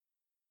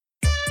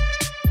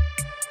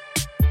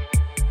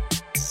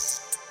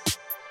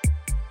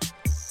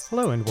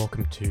Hello and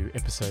welcome to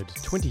episode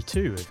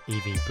 22 of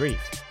EV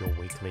Brief, your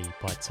weekly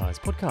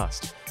bite-sized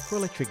podcast for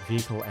electric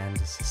vehicle and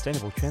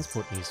sustainable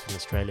transport news from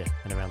Australia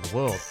and around the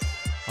world.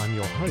 I'm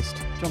your host,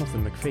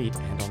 Jonathan McPhee,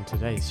 and on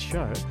today's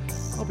show,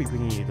 I'll be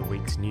bringing you the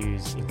week's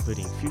news,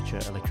 including future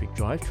electric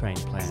drivetrain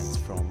plans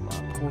from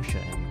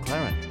Porsche and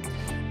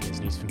McLaren. There's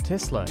news from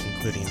Tesla,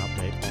 including an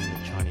update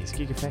on the Chinese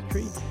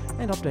Gigafactory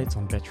and updates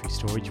on battery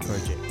storage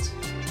projects.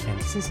 And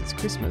since it's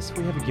Christmas,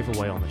 we have a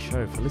giveaway on the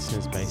show for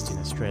listeners based in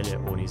Australia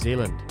or New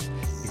Zealand.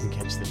 You can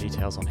catch the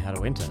details on how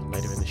to enter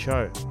later in the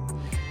show.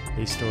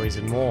 These stories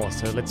and more,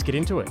 so let's get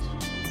into it.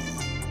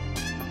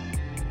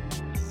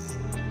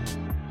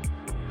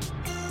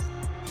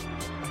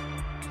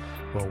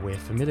 Well, we're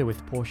familiar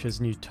with Porsche's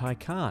new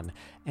Taycan,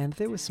 and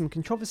there was some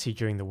controversy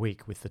during the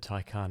week with the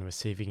Taycan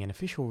receiving an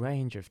official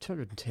range of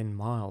 210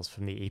 miles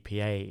from the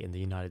EPA in the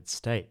United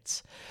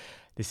States.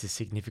 This is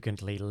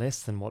significantly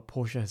less than what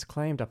Porsche has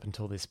claimed up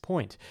until this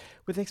point,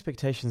 with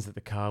expectations that the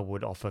car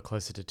would offer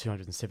closer to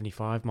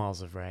 275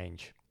 miles of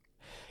range.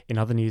 In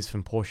other news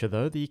from Porsche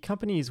though, the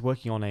company is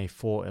working on a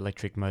 4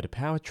 electric motor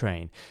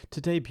powertrain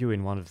to debut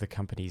in one of the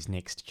company's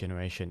next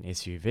generation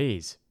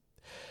SUVs.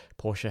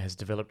 Porsche has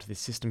developed this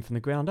system from the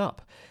ground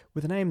up,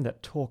 with an aim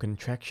that torque and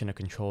traction are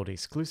controlled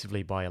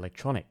exclusively by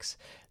electronics.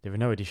 There are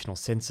no additional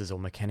sensors or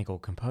mechanical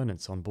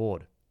components on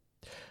board.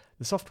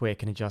 The software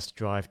can adjust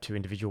drive to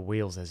individual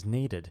wheels as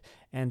needed,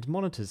 and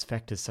monitors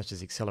factors such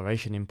as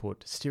acceleration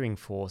input, steering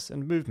force,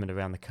 and movement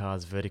around the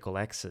car's vertical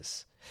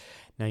axis.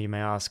 Now you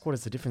may ask, what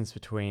is the difference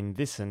between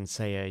this and,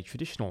 say, a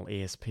traditional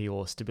ESP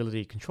or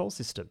stability control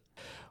system?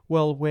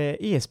 Well, where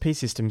ESP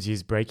systems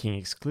use braking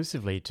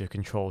exclusively to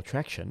control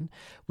traction,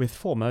 with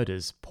 4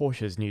 motors,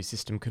 Porsche's new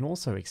system can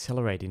also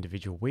accelerate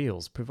individual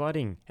wheels,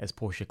 providing, as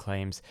Porsche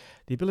claims,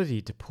 the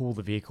ability to pull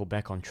the vehicle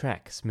back on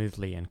track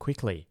smoothly and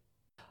quickly.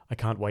 I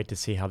can't wait to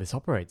see how this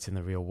operates in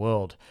the real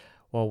world.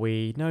 While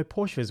we know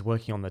Porsche is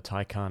working on the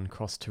Taycan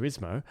Cross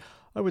Turismo,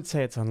 I would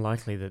say it's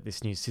unlikely that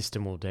this new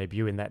system will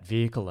debut in that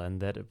vehicle and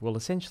that it will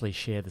essentially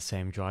share the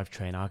same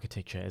drivetrain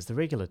architecture as the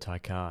regular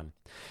Taycan.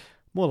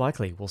 More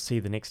likely, we'll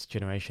see the next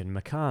generation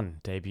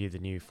Macan debut the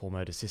new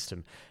 4-motor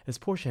system, as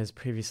Porsche has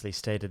previously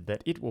stated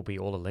that it will be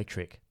all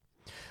electric.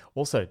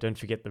 Also, don't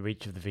forget the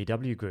reach of the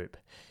VW group.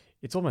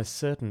 It's almost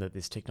certain that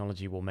this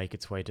technology will make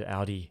its way to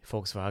Audi,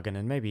 Volkswagen,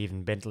 and maybe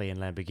even Bentley and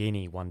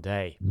Lamborghini one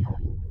day.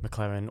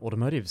 McLaren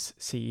Automotive's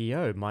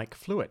CEO, Mike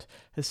Fluett,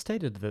 has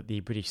stated that the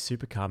British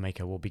supercar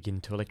maker will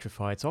begin to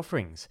electrify its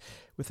offerings,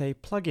 with a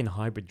plug-in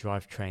hybrid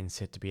drivetrain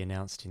set to be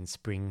announced in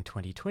spring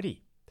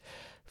 2020.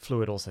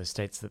 Fluett also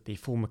states that the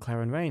full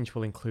McLaren range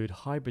will include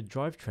hybrid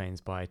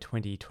drivetrains by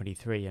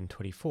 2023 and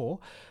 24,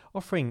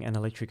 offering an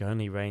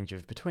electric-only range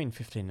of between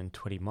 15 and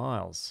 20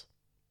 miles.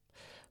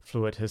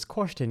 Fluett has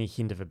quashed any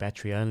hint of a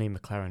battery-only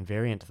McLaren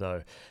variant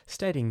though,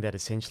 stating that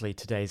essentially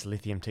today's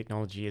lithium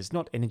technology is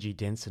not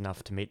energy-dense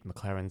enough to meet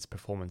McLaren's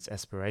performance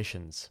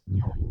aspirations.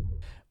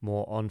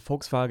 More on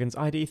Volkswagen's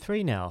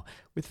ID.3 now,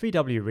 with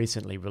VW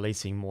recently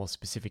releasing more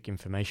specific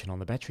information on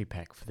the battery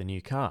pack for the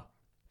new car.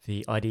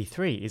 The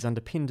ID.3 is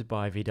underpinned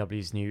by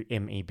VW's new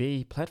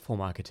MEB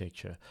platform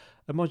architecture,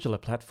 a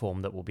modular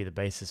platform that will be the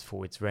basis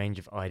for its range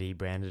of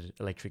ID-branded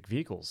electric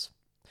vehicles.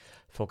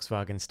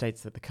 Volkswagen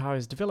states that the car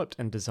is developed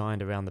and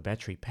designed around the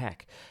battery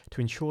pack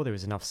to ensure there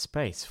is enough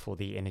space for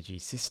the energy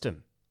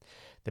system.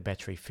 The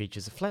battery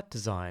features a flat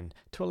design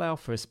to allow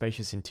for a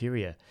spacious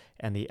interior,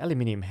 and the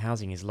aluminium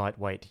housing is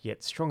lightweight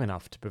yet strong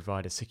enough to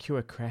provide a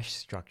secure crash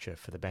structure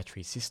for the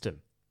battery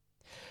system.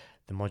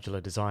 The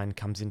modular design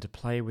comes into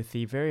play with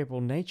the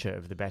variable nature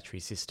of the battery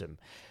system,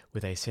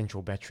 with a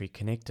central battery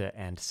connector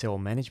and cell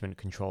management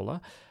controller.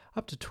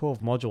 Up to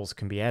 12 modules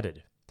can be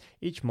added.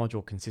 Each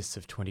module consists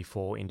of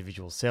 24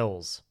 individual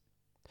cells.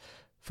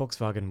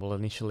 Volkswagen will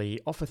initially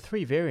offer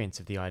 3 variants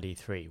of the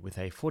ID.3, with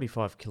a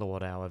 45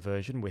 kWh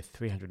version with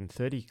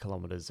 330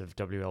 km of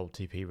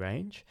WLTP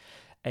range,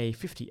 a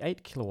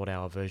 58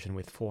 kWh version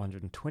with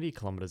 420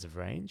 km of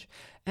range,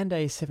 and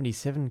a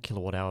 77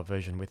 kWh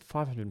version with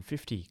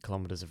 550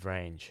 km of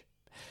range.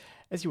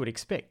 As you would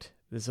expect,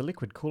 there's a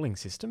liquid cooling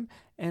system,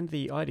 and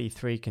the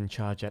ID.3 can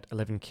charge at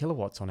 11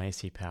 kilowatts on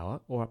AC power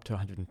or up to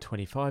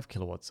 125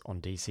 kilowatts on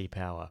DC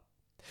power.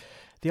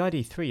 The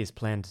ID.3 is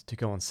planned to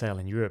go on sale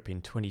in Europe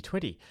in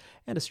 2020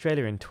 and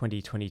Australia in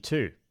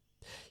 2022.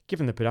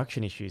 Given the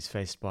production issues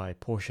faced by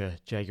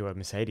Porsche, Jaguar,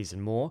 Mercedes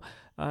and more,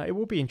 it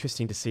will be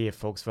interesting to see if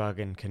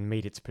Volkswagen can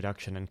meet its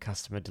production and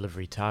customer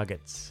delivery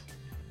targets.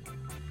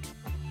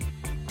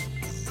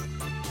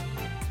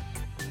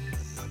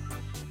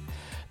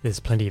 There's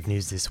plenty of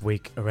news this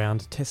week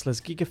around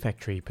Tesla's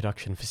Gigafactory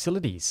production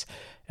facilities.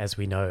 As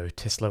we know,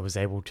 Tesla was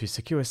able to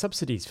secure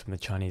subsidies from the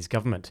Chinese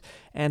government,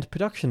 and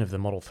production of the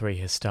Model 3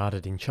 has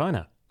started in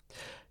China.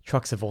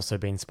 Trucks have also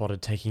been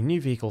spotted taking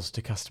new vehicles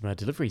to customer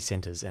delivery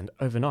centres, and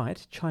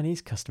overnight,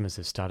 Chinese customers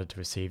have started to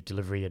receive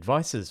delivery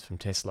advices from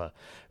Tesla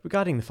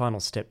regarding the final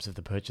steps of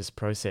the purchase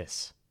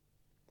process.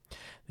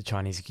 The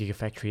Chinese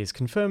Gigafactory is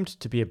confirmed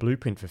to be a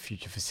blueprint for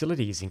future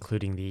facilities,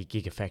 including the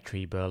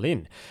Gigafactory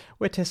Berlin,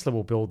 where Tesla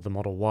will build the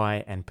Model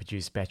Y and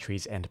produce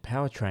batteries and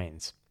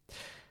powertrains.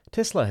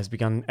 Tesla has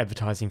begun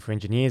advertising for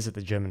engineers at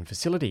the German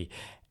facility,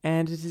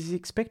 and it is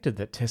expected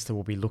that Tesla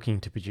will be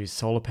looking to produce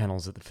solar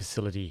panels at the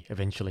facility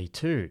eventually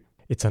too.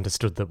 It's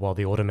understood that while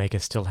the automaker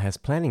still has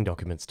planning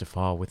documents to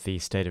file with the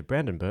state of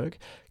Brandenburg,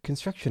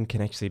 construction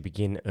can actually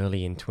begin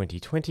early in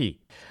 2020.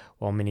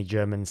 While many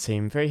Germans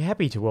seem very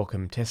happy to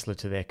welcome Tesla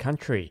to their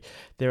country,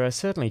 there are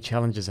certainly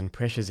challenges and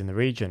pressures in the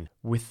region,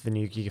 with the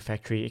new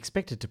gigafactory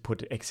expected to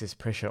put excess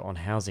pressure on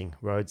housing,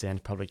 roads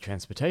and public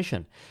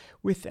transportation,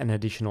 with an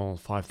additional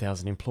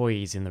 5,000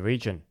 employees in the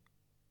region.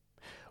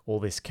 All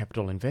this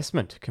capital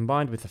investment,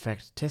 combined with the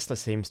fact Tesla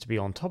seems to be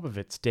on top of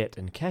its debt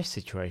and cash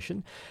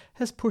situation,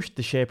 has pushed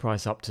the share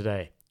price up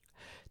today.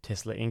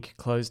 Tesla Inc.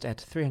 closed at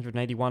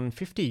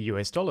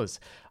 $381.50,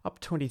 up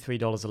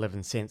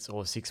 $23.11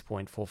 or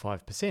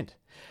 6.45%.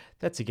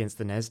 That's against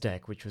the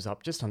Nasdaq, which was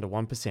up just under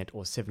 1%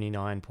 or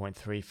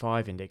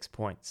 79.35 index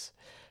points.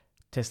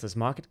 Tesla's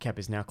market cap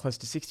is now close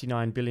to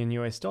 $69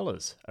 billion,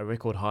 a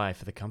record high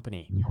for the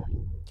company.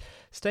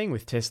 Staying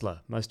with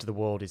Tesla, most of the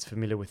world is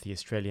familiar with the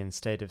Australian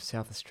state of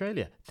South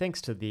Australia,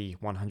 thanks to the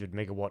 100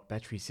 megawatt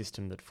battery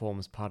system that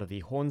forms part of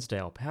the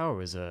Hornsdale Power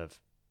Reserve.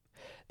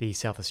 The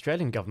South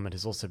Australian government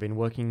has also been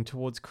working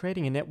towards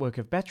creating a network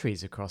of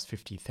batteries across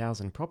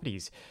 50,000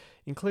 properties,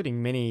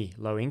 including many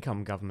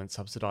low-income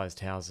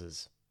government-subsidised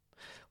houses.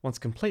 Once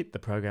complete, the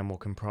program will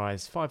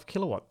comprise 5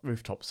 kilowatt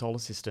rooftop solar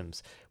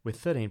systems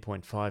with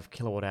 13.5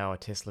 kilowatt-hour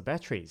Tesla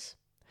batteries.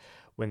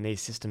 When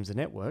these systems are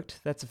networked,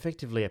 that's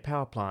effectively a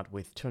power plant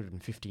with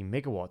 250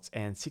 megawatts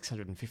and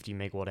 650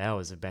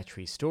 megawatt-hours of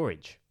battery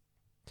storage.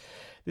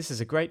 This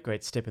is a great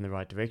step in the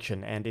right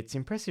direction, and it's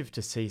impressive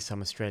to see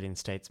some Australian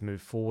states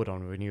move forward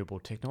on renewable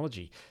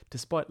technology,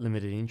 despite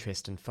limited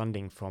interest and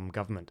funding from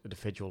government at a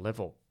federal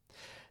level.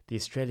 The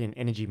Australian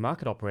Energy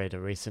Market Operator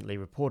recently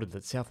reported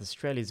that South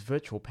Australia's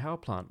virtual power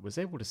plant was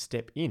able to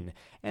step in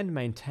and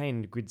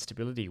maintain grid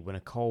stability when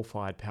a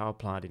coal-fired power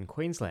plant in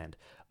Queensland,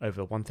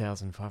 over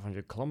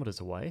 1,500 kilometres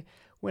away,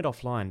 went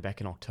offline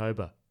back in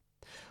October.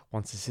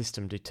 Once the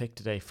system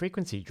detected a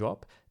frequency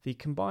drop, the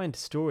combined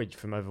storage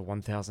from over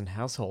 1,000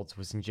 households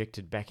was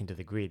injected back into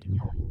the grid.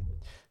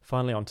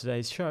 Finally, on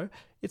today's show,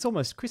 it's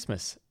almost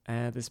Christmas.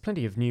 There's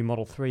plenty of new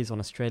Model 3s on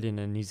Australian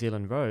and New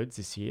Zealand roads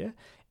this year,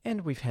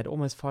 and we've had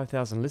almost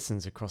 5,000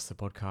 listens across the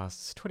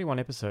podcast's 21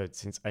 episodes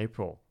since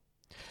April.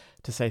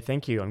 To say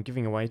thank you, I'm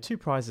giving away 2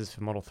 prizes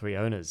for Model 3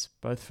 owners,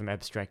 both from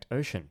Abstract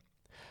Ocean.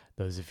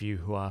 Those of you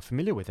who are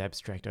familiar with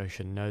Abstract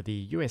Ocean know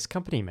the US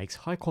company makes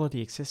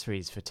high-quality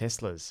accessories for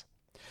Teslas.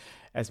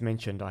 As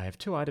mentioned, I have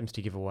 2 items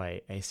to give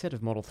away, a set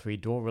of Model 3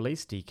 door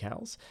release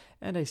decals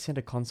and a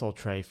center console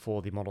tray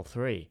for the Model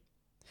 3.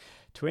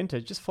 To enter,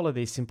 just follow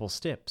these simple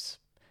steps.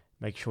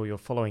 Make sure you're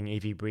following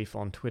EV Brief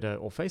on Twitter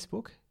or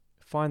Facebook,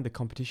 find the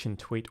competition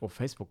tweet or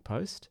Facebook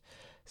post,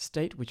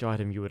 state which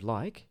item you would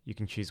like, you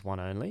can choose one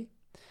only,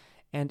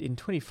 and in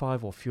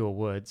 25 or fewer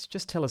words,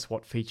 just tell us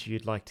what feature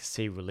you'd like to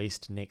see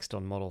released next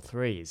on Model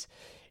 3s.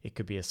 It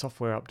could be a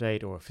software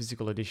update or a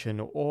physical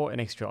edition or an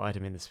extra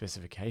item in the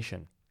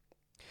specification.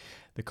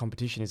 The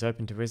competition is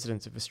open to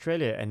residents of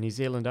Australia and New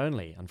Zealand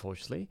only,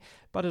 unfortunately,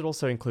 but it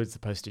also includes the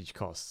postage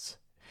costs.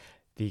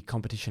 The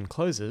competition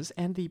closes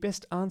and the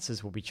best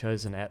answers will be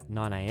chosen at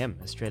 9 a.m.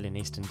 Australian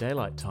Eastern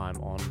Daylight Time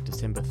on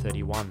December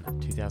 31,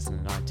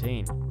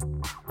 2019.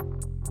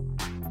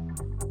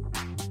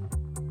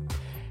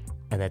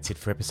 And that's it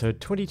for episode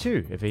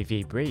 22 of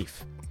EV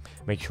Brief.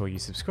 Make sure you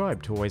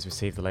subscribe to always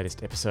receive the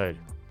latest episode.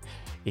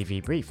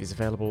 EV Brief is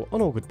available on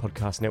all good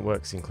podcast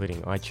networks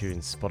including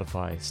iTunes,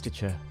 Spotify,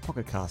 Stitcher,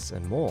 Pocket Casts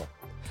and more.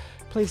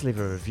 Please leave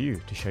a review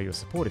to show your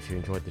support if you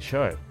enjoyed the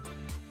show.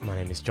 My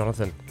name is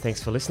Jonathan.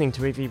 Thanks for listening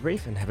to EV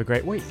Brief and have a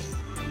great week.